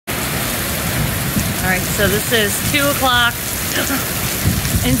right, so this is 2 o'clock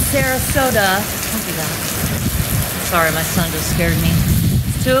in Sarasota. Don't do that. Sorry, my son just scared me.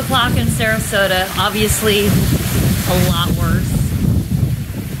 It's 2 o'clock in Sarasota. Obviously, a lot worse.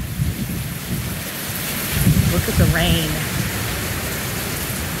 Look at the rain.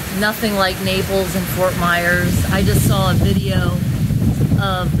 Nothing like Naples and Fort Myers. I just saw a video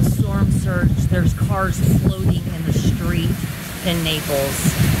of the storm surge. There's cars floating in the street in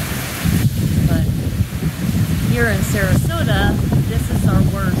Naples. But here in Sarasota, this is our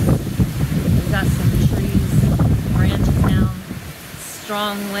worst. We've got some trees, branches down,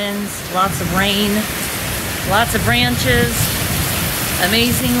 strong winds, lots of rain, lots of branches.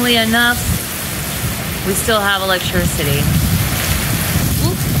 Amazingly enough, we still have electricity.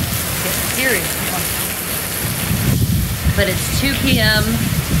 Oop, get serious. Come on. But it's 2 p.m.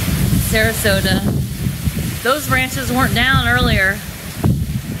 Sarasota. Those branches weren't down earlier.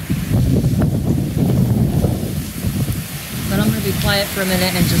 But I'm going to be quiet for a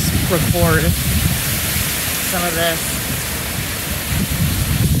minute and just record some of this.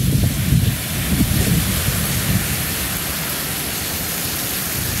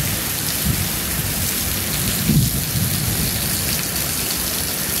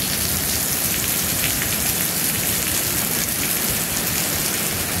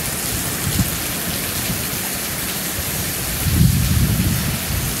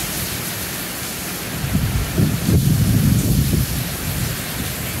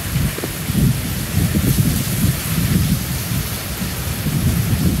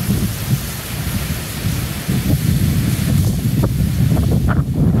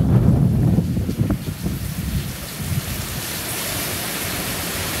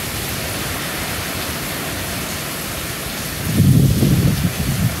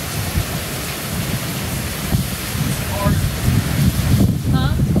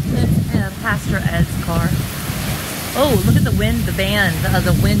 Pastor Ed's car. Oh, look at the wind, the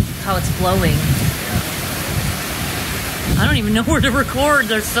wind, how it's blowing. I don't even know where to record.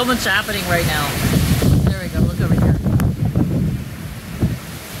 There's so much happening right now. There we go, look over here.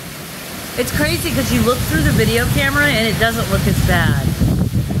 It's crazy because you look through the video camera and it doesn't look as bad.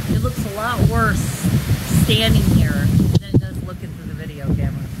 It looks a lot worse standing here than it does looking through the video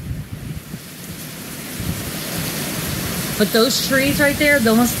camera. But those trees right there,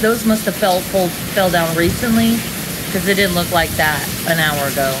 those must have fell down recently, because it didn't look like that an hour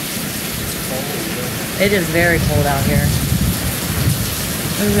ago. It is very cold out here.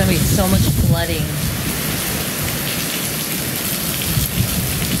 There's gonna be so much flooding.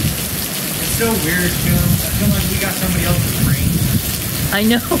 It's so weird too. I feel like we got somebody else's brain. I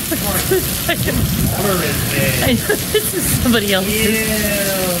know. I know this is somebody else's.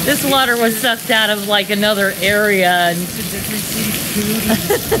 Ew. This water was sucked out of like another area. And it's a different city's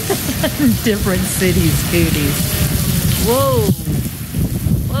cooties. Different cities' cooties. Whoa.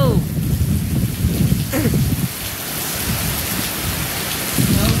 Whoa.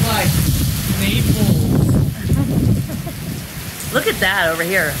 Smells like Naples. Look at that over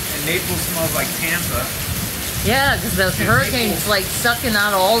here. And Naples smells like Tampa. Yeah, because those hurricanes like sucking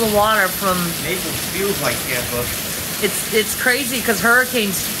out all the water from Naples feels like Tampa. It's crazy because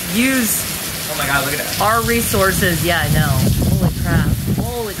hurricanes use Oh my god, look at that. Our resources. Yeah, I know. Holy crap.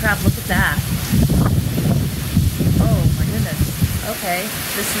 Holy crap, look at that. Oh my goodness. Okay.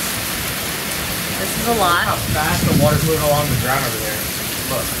 This is a lot. Look how fast the water's moving along the ground over there.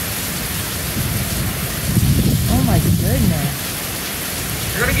 Look. Oh my goodness.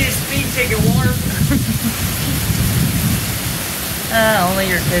 You're gonna get a speed ticket, water.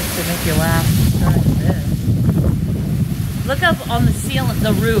 Only your kids could make you laugh. Look up on the ceiling,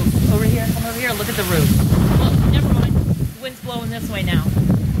 the roof. Over here, come over here, look at the roof. Oh, never mind. The wind's blowing this way now.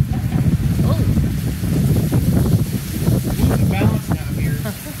 Oh. Losing balance down here.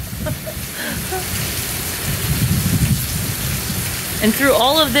 And through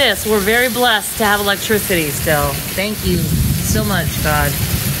all of this, we're very blessed to have electricity still. Thank you so much, God.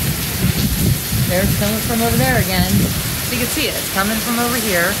 There's coming from over there again. So you can see it. It's coming from over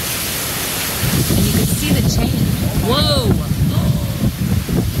here. And you can see the change. Whoa!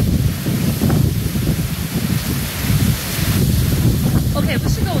 Okay, we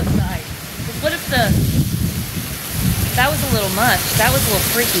should go inside. What if that was a little much. That was a little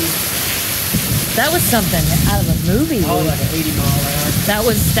freaky. That was something out of a movie. Oh, like an 80 mile an hour. That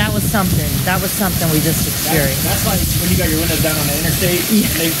was something. That was something we just experienced. That's like when you got your windows down on the interstate. Yeah.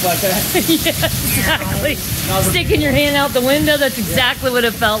 And they flat that. Yeah, exactly. Sticking your hand out the window. That's exactly what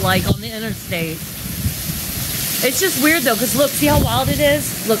it felt like on the interstate. It's just weird though, because look, see how wild it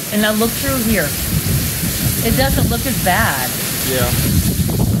is? Look, and now look through here. It doesn't look as bad. Yeah.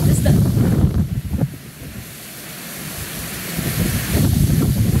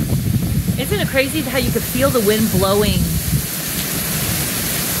 crazy how you could feel the wind blowing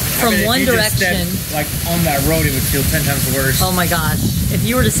from one direction? Like on that road, it would feel 10 times worse. Oh my gosh. If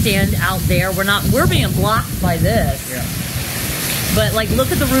you were to stand out there, we're being blocked by this. Yeah. But like,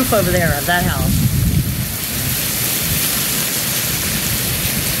 look at the roof over there of that house.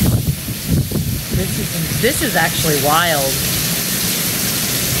 This is actually wild.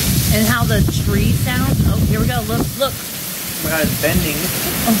 And how the trees sound. Oh, here we go. Look. Oh my God, it's bending.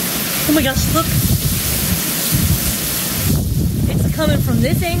 Oh my gosh, look. It's coming from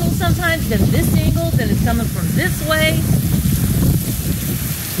this angle sometimes, then this angle, then it's coming from this way.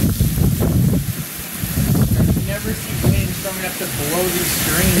 You never see wind strong enough to blow these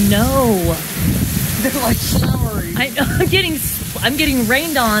strings. No. They're like showering. I know. I'm getting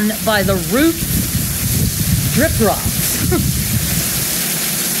rained on by the roof drip drops.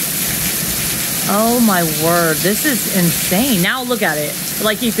 Oh my word, this is insane. Now look at it.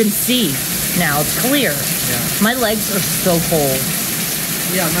 Like you can see now, it's clear. Yeah. My legs are so cold.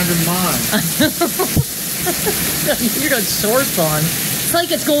 Yeah, I'm under mine. You got shorts on. It's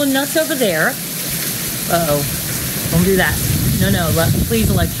like it's going nuts over there. Uh-oh. Don't do that. No, please,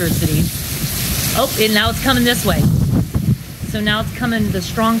 electricity. Oh, and now it's coming this way. So now it's coming, the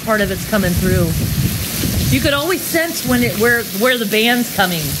strong part of it's coming through. You could always sense when where the band's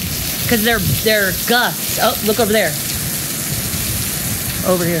coming. Because they're gusts. Oh, look over there.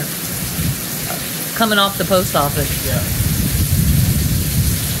 Over here. Coming off the post office. Yeah.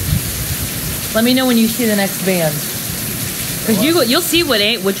 Let me know when you see the next band. Because you'll see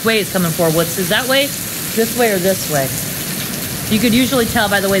which way it's coming for. Is that way, this way, or this way? You could usually tell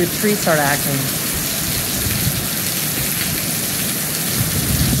by the way the trees start acting.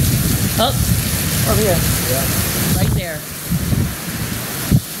 Oh, over here. Yeah. Right there.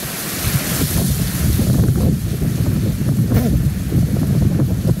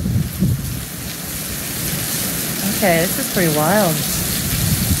 Okay, this is pretty wild.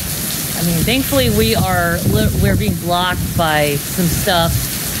 I mean, thankfully we're being blocked by some stuff,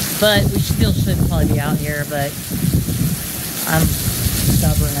 but we still should probably be out here. But I'm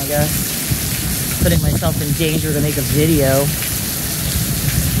stubborn, I guess, putting myself in danger to make a video.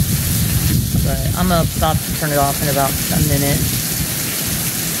 But I'm about to turn it off in about a minute.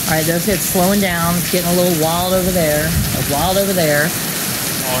 All right, it's slowing down. It's getting a little wild over there. Wild over there.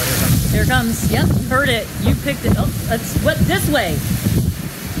 Oh, here it comes. Here it comes. Yep, heard it. You picked it. Oh, it's what? This way.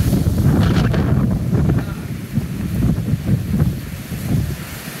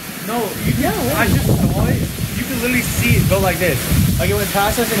 No, I just saw it. You can literally see it go like this. Like it went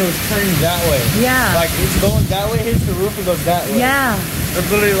past us and it was turning that way. Yeah. Like it's going that way, hits the roof and goes that way. Yeah. It's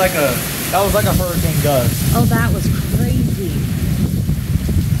literally that was like a hurricane gust. Oh, that was crazy.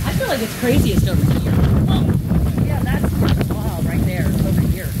 I feel like it's craziest over here. Oh, yeah, that's wild right there. Over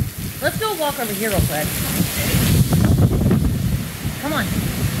here. Let's go walk over here real quick. Come on.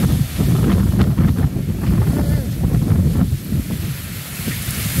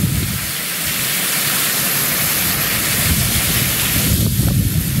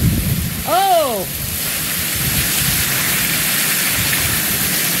 Oh!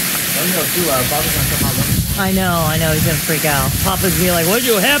 I know, he's gonna freak out. Papa's gonna be like, what'd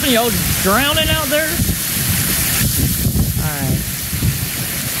you happen? Y'all drowning out there? Alright.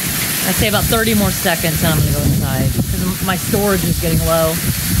 I say about 30 more seconds and I'm gonna go inside. Because my storage is getting low.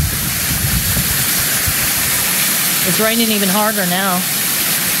 It's raining even harder now.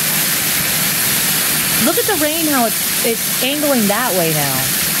 Look at the rain, how it's angling that way now.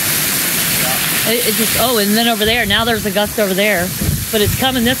 It just, oh, and then over there, now there's a gust over there. But it's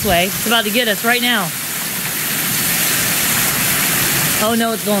coming this way. It's about to get us right now. Oh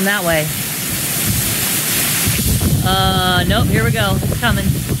no, it's going that way. Nope, here we go. It's coming.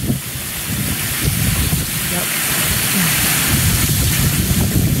 Yep.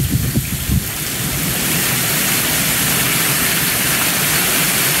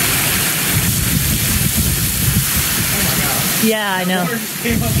 Oh my God. Yeah, I know. The water just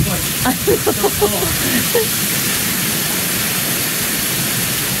came up like so full.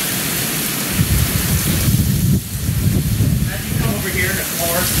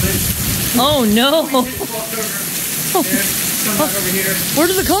 Oh no! Over here. Where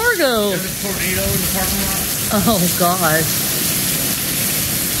did the car go? There's a tornado in the parking lot. Oh gosh!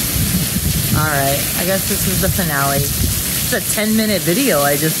 All right, I guess this is the finale. It's a 10-minute video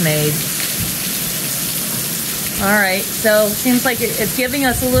I just made. All right, so seems like it's giving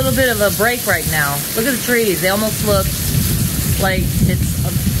us a little bit of a break right now. Look at the trees; they almost look like it's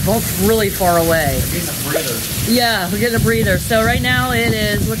both really far away. We're getting a breather. Yeah, we're getting a breather. So right now it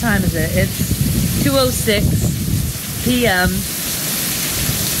is, what time is it? It's 2:06 p.m.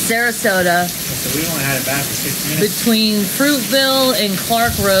 Sarasota. so we only had it back for 6 minutes. Between Fruitville and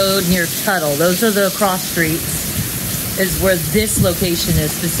Clark Road near Tuttle. Those are the cross streets. Is where this location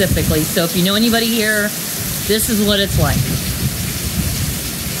is specifically. So if you know anybody here, this is what it's like.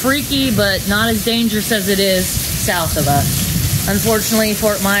 Freaky, but not as dangerous as it is south of us. Unfortunately,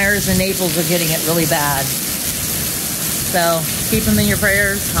 Fort Myers and Naples are getting it really bad. So keep them in your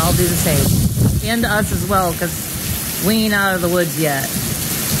prayers. I'll do the same. And us as well, because we ain't out of the woods yet.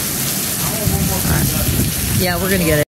 Yeah, we're going to get it.